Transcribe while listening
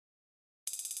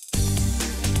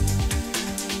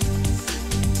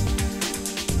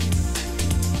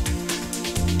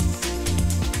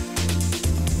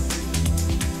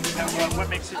What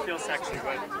makes you feel sexy?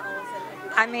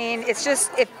 I mean,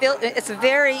 it's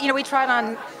very, we tried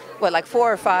on, like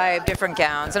 4 or 5 different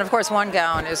gowns. And of course, one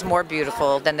gown is more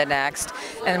beautiful than the next.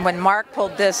 And when Mark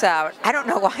pulled this out, I don't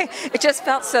know why, it just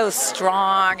felt so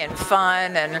strong and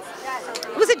fun. And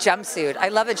it was a jumpsuit. I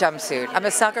love a jumpsuit. I'm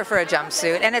a sucker for a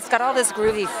jumpsuit. And it's got all this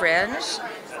groovy fringe.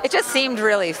 It just seemed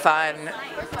really fun.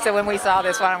 So when we saw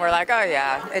this one, we're like, oh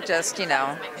yeah, it just, So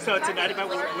tonight about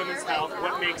women's health,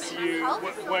 what makes you,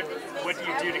 what do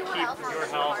you do to keep your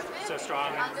health so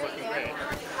strong and looking great?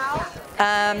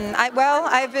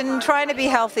 I've been trying to be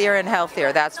healthier and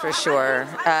healthier, that's for sure.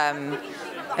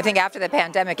 I think after the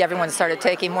pandemic, everyone started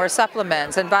taking more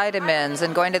supplements and vitamins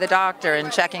and going to the doctor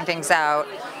and checking things out.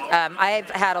 I've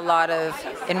had a lot of,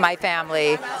 in my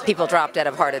family, people drop dead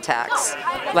of heart attacks,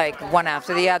 like one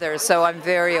after the other. So I'm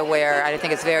very aware. I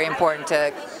think it's very important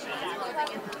to,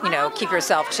 keep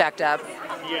yourself checked up.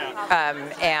 Yeah.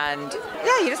 And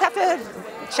yeah, you just have to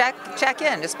check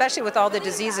in, especially with all the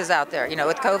diseases out there.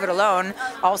 With COVID alone,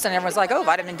 all of a sudden everyone's like, oh,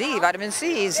 vitamin D, vitamin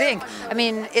C, zinc. I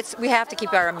mean, we have to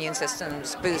keep our immune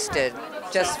systems boosted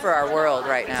just for our world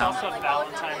right now. It's also a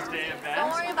Valentine's Day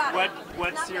event.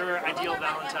 What's your ideal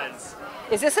Valentine's?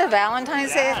 Is this a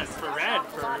Valentine's Day? Yes, for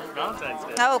Valentine's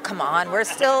Day. Oh, come on. We're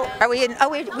still, are we in,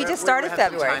 we just started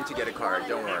February. We have time to get a card,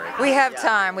 don't worry. We have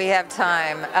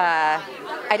time.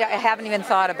 I haven't even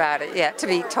thought about it yet, to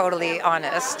be totally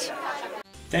honest.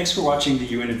 Thanks for watching the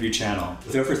You Interview channel.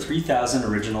 With over 3,000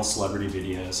 original celebrity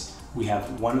videos, we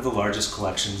have one of the largest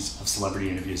collections of celebrity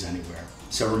interviews anywhere.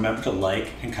 So remember to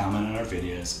like and comment on our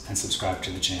videos and subscribe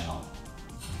to the channel.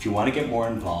 If you want to get more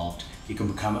involved, you can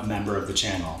become a member of the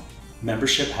channel.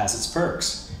 Membership has its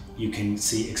perks. You can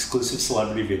see exclusive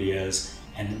celebrity videos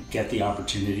and get the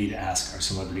opportunity to ask our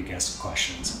celebrity guests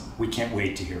questions. We can't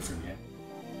wait to hear from you.